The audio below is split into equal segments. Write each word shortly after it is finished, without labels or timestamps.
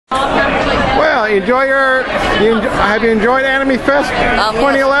have you enjoyed AnimeFest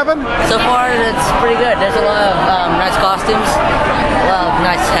 2011? Yes. So far, it's pretty good. There's a lot of nice costumes, a lot of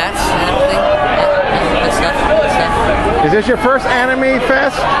nice hats and everything. Yeah, good stuff. Good stuff. Is this your first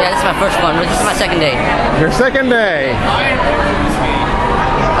AnimeFest? Yeah, this is my first one. This is my second day. Your second day.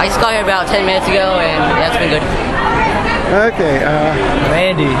 I just got here about 10 minutes ago, and yeah, it's been good. Okay.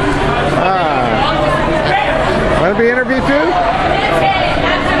 Randy. Want to be interviewed too?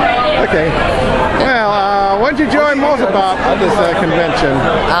 Okay. Well, what did you enjoy most about this convention?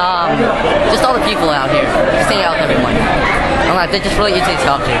 Just all the people out here. Just hanging out with everyone. They're just really easy to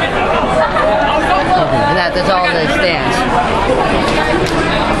talk to. And that's all the stands.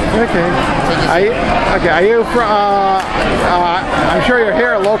 Okay. Are you from? I'm sure you're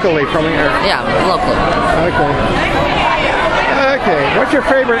here locally from here. Yeah, locally. Okay. What's your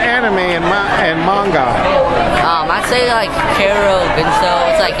favorite anime and manga? I'd say like Kero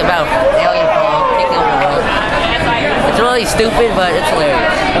Gunso. It's like about alien form taking over the world. It's really stupid, but it's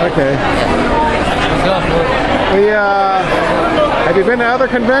hilarious. Okay. Yeah. Have you been to other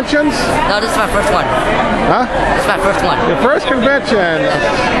conventions? No, this is my first one. Huh? This is my first one. Your first convention.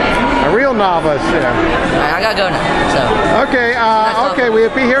 A real novice. Yeah. Right, I gotta go now. So. Okay. Okay.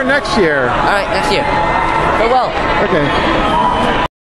 We'll be here next year. All right, next year. Go well. Okay.